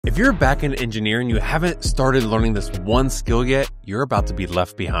If you're a backend engineer and you haven't started learning this one skill yet, you're about to be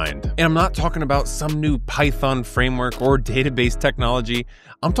left behind. And I'm not talking about some new Python framework or database technology.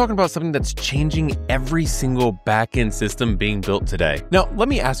 I'm talking about something that's changing every single backend system being built today. Now, let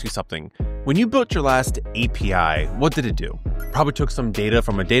me ask you something. When you built your last API, what did it do? Probably took some data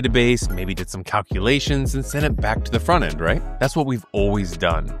from a database, maybe did some calculations and sent it back to the front end, right? That's what we've always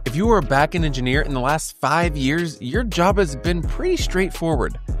done. If you were a backend engineer in the last 5 years, your job has been pretty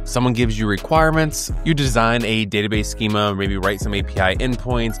straightforward. Someone gives you requirements, you design a database schema, maybe write some API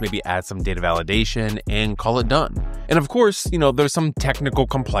endpoints, maybe add some data validation, and call it done. And of course, there's some technical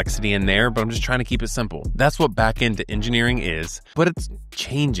complexity in there, but I'm just trying to keep it simple. That's what backend engineering is, but it's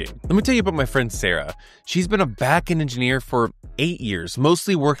changing. Let me tell you about my friend Sarah. She's been a backend engineer for 8 years,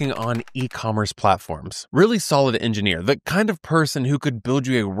 mostly working on e-commerce platforms. Really solid engineer, the kind of person who could build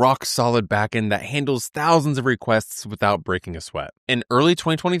you a rock-solid backend that handles thousands of requests without breaking a sweat. In early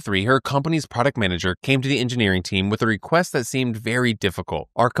 2023, her company's product manager came to the engineering team with a request that seemed very difficult.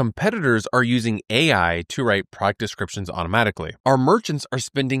 Our competitors are using AI to write product descriptions automatically. Our merchants are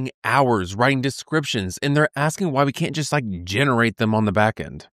spending hours writing descriptions, and they're asking why we can't just generate them on the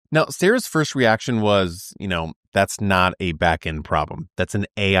backend. Now, Sarah's first reaction was, that's not a backend problem. That's an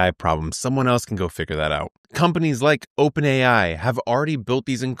AI problem. Someone else can go figure that out. Companies like OpenAI have already built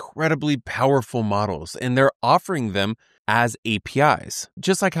these incredibly powerful models, and they're offering them as APIs.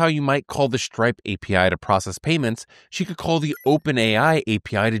 Just like how you might call the Stripe API to process payments, she could call the OpenAI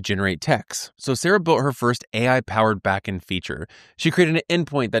API to generate text. So Sarah built her first AI-powered backend feature. She created an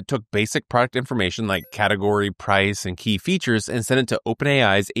endpoint that took basic product information like category, price, and key features and sent it to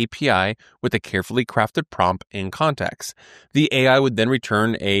OpenAI's API with a carefully crafted prompt and context. The AI would then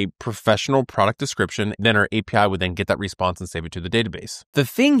return a professional product description, then our API would then get that response and save it to the database. The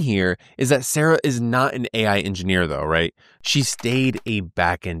thing here is that Sarah is not an AI engineer though, right? She stayed a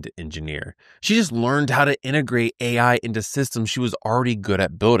backend engineer. She just learned how to integrate AI into systems she was already good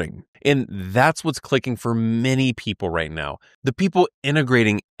at building. And that's what's clicking for many people right now. The people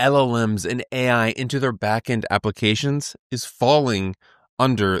integrating LLMs and AI into their backend applications is falling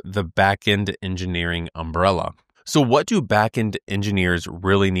under the backend engineering umbrella. So what do backend engineers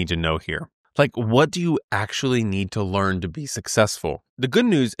really need to know here? What do you actually need to learn to be successful? The good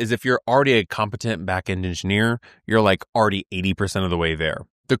news is if you're already a competent backend engineer, you're already 80% of the way there.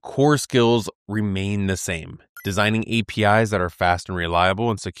 The core skills remain the same. Designing APIs that are fast and reliable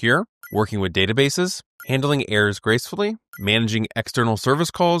and secure, working with databases, handling errors gracefully, managing external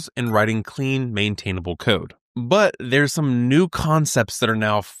service calls, and writing clean, maintainable code. But there's some new concepts that are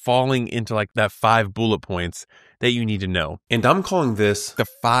now falling into that 5 bullet points that you need to know. And I'm calling this the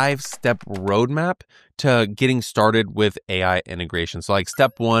 5-step roadmap to getting started with AI integration. So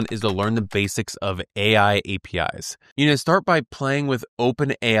step 1 is to learn the basics of AI APIs. You need to start by playing with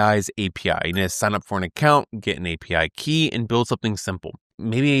OpenAI's API. You need to sign up for an account, get an API key, and build something simple.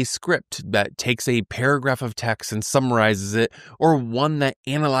 Maybe a script that takes a paragraph of text and summarizes it, or one that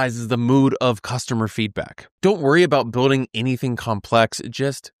analyzes the mood of customer feedback. Don't worry about building anything complex,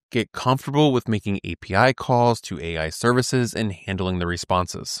 just get comfortable with making API calls to AI services and handling the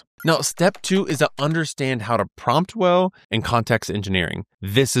responses. Now, step 2 is to understand how to prompt well and context engineering.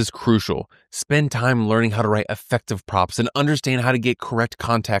 This is crucial. Spend time learning how to write effective prompts and understand how to get correct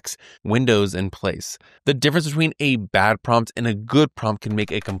context windows in place. The difference between a bad prompt and a good prompt can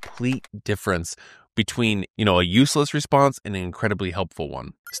make a complete difference between, a useless response and an incredibly helpful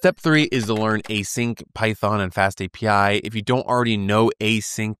one. Step 3 is to learn async, Python, and fast API. If you don't already know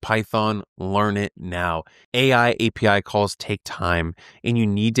async Python, learn it now. AI API calls take time, and you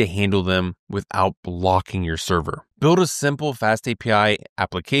need to handle them without blocking your server. Build a simple fast API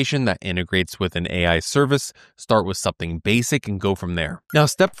application that integrates with an AI service. Start with something basic and go from there. Now,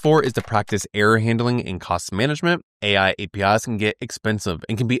 step 4 is to practice error handling and cost management. AI APIs can get expensive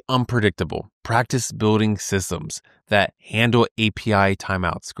and can be unpredictable. Practice building systems that handle API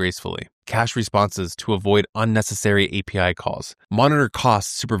timeouts gracefully. Cache responses to avoid unnecessary API calls. Monitor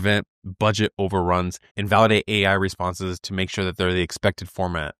costs to prevent budget overruns, and validate AI responses to make sure that they're the expected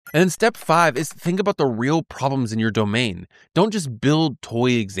format. And then step 5 is think about the real problems in your domain. Don't just build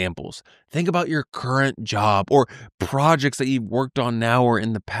toy examples. Think about your current job or projects that you've worked on now or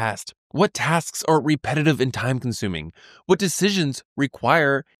in the past. What tasks are repetitive and time-consuming? What decisions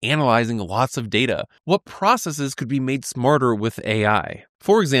require analyzing lots of data? What processes could be made smarter with AI?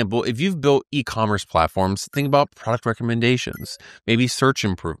 For example, if you've built e-commerce platforms, think about product recommendations, maybe search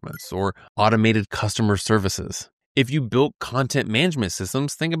improvements, or automated customer services. If you built content management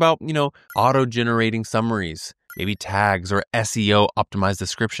systems, think about, auto-generating summaries, maybe tags or SEO optimized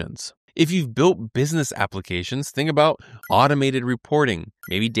descriptions. If you've built business applications, think about automated reporting,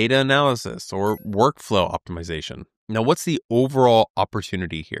 maybe data analysis or workflow optimization. Now, what's the overall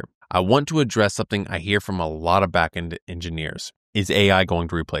opportunity here? I want to address something I hear from a lot of backend engineers. Is AI going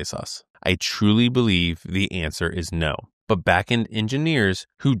to replace us? I truly believe the answer is no. But backend engineers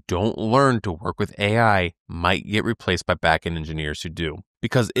who don't learn to work with AI might get replaced by backend engineers who do,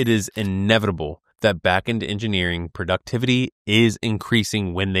 because it is inevitable that backend engineering productivity is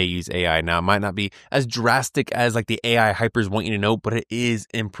increasing when they use AI. Now, it might not be as drastic as like the AI hypers want you to know, but it is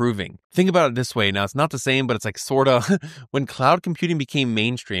improving. Think about it this way. Now, it's not the same, but it's like sort of when cloud computing became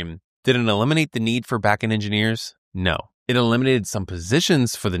mainstream, did it eliminate the need for backend engineers? No. It eliminated some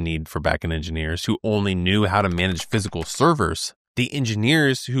positions for the need for backend engineers who only knew how to manage physical servers. The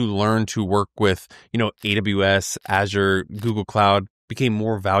engineers who learned to work with, AWS, Azure, Google Cloud became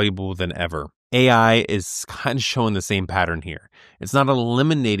more valuable than ever. AI is kind of showing the same pattern here. It's not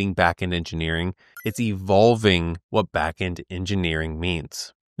eliminating backend engineering, it's evolving what backend engineering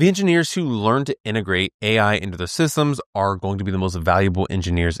means. The engineers who learn to integrate AI into their systems are going to be the most valuable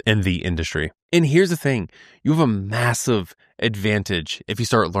engineers in the industry. And here's the thing, you have a massive advantage if you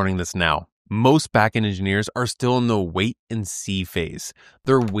start learning this now. Most backend engineers are still in the wait and see phase.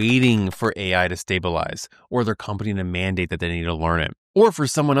 They're waiting for AI to stabilize or their company to mandate that they need to learn it, or for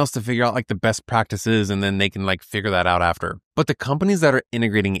someone else to figure out like the best practices and then they can figure that out after. But the companies that are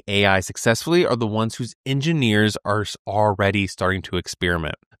integrating AI successfully are the ones whose engineers are already starting to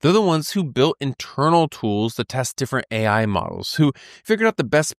experiment. They're the ones who built internal tools to test different AI models, who figured out the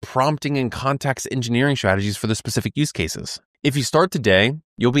best prompting and context engineering strategies for the specific use cases. If you start today,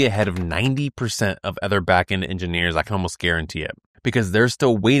 you'll be ahead of 90% of other backend engineers, I can almost guarantee it, because they're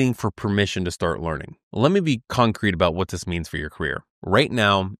still waiting for permission to start learning. Let me be concrete about what this means for your career. Right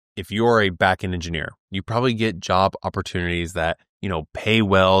now, if you're a backend engineer, you probably get job opportunities that, pay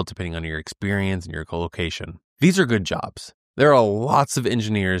well depending on your experience and your location. These are good jobs. There are lots of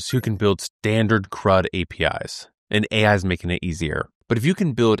engineers who can build standard CRUD APIs, and AI is making it easier. But if you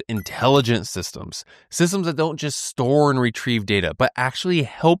can build intelligent systems that don't just store and retrieve data, but actually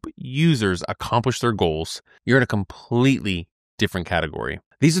help users accomplish their goals, you're in a completely different category.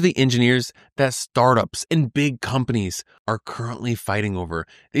 These are the engineers that startups and big companies are currently fighting over.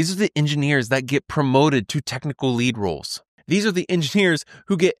 These are the engineers that get promoted to technical lead roles. These are the engineers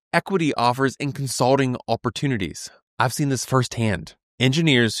who get equity offers and consulting opportunities. I've seen this firsthand.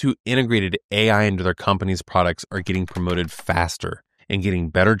 Engineers who integrated AI into their company's products are getting promoted faster and getting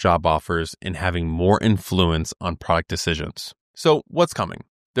better job offers and having more influence on product decisions. So what's coming?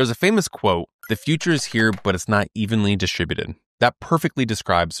 There's a famous quote, "The future is here, but it's not evenly distributed." That perfectly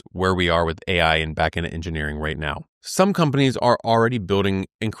describes where we are with AI and backend engineering right now. Some companies are already building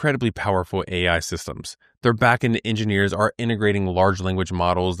incredibly powerful AI systems. Their backend engineers are integrating large language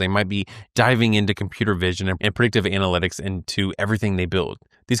models. They might be diving into computer vision and predictive analytics into everything they build.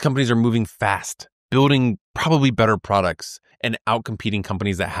 These companies are moving fast, building probably better products and outcompeting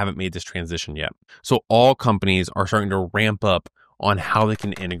companies that haven't made this transition yet. So all companies are starting to ramp up on how they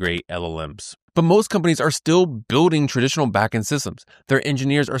can integrate LLMs. But most companies are still building traditional backend systems. Their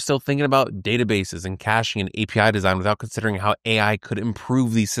engineers are still thinking about databases and caching and API design without considering how AI could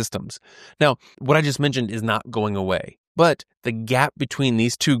improve these systems. Now, what I just mentioned is not going away, but the gap between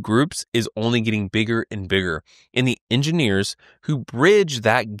these two groups is only getting bigger and bigger. And the engineers who bridge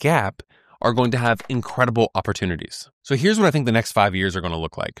that gap are going to have incredible opportunities. So here's what I think the next 5 years are going to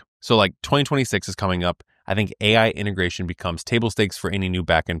look like. So 2026 is coming up. I think AI integration becomes table stakes for any new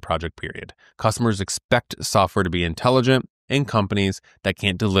backend project period. Customers expect software to be intelligent, and companies that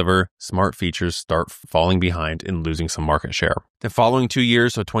can't deliver smart features start falling behind and losing some market share. The following 2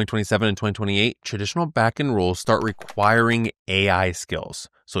 years, so 2027 and 2028, traditional backend roles start requiring AI skills.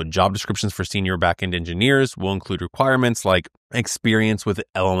 So job descriptions for senior backend engineers will include requirements like experience with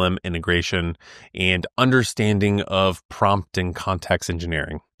LLM integration and understanding of prompt and context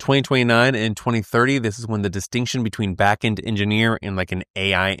engineering. 2029 and 2030, this is when the distinction between backend engineer and an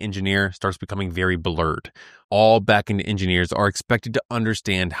AI engineer starts becoming very blurred. All backend engineers are expected to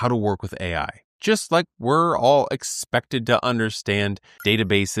understand how to work with AI, just like we're all expected to understand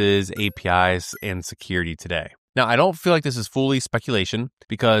databases, APIs, and security today. Now, I don't feel like this is fully speculation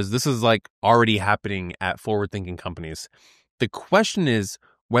because this is already happening at forward-thinking companies. The question is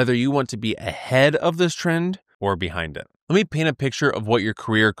whether you want to be ahead of this trend or behind it. Let me paint a picture of what your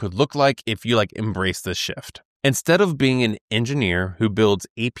career could look like if you embrace this shift. Instead of being an engineer who builds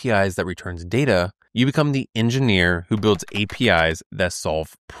APIs that returns data, you become the engineer who builds APIs that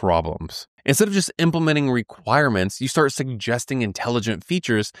solve problems. Instead of just implementing requirements, you start suggesting intelligent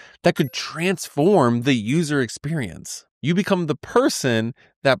features that could transform the user experience. You become the person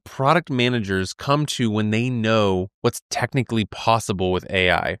that product managers come to when they know what's technically possible with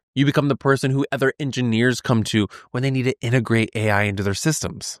AI. You become the person who other engineers come to when they need to integrate AI into their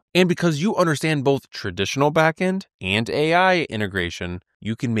systems. And because you understand both traditional backend and AI integration,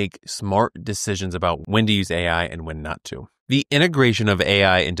 you can make smart decisions about when to use AI and when not to. The integration of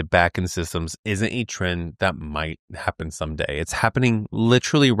AI into backend systems isn't a trend that might happen someday. It's happening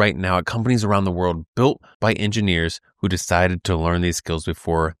literally right now at companies around the world built by engineers who decided to learn these skills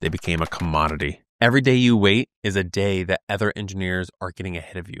before they became a commodity. Every day you wait is a day that other engineers are getting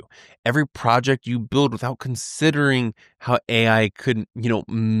ahead of you. Every project you build without considering how AI could,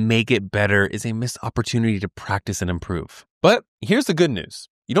 make it better is a missed opportunity to practice and improve. But here's the good news.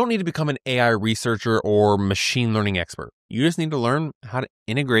 You don't need to become an AI researcher or machine learning expert. You just need to learn how to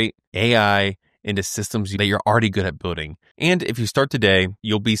integrate AI into systems that you're already good at building. And if you start today,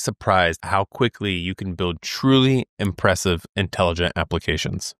 you'll be surprised how quickly you can build truly impressive, intelligent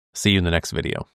applications. See you in the next video.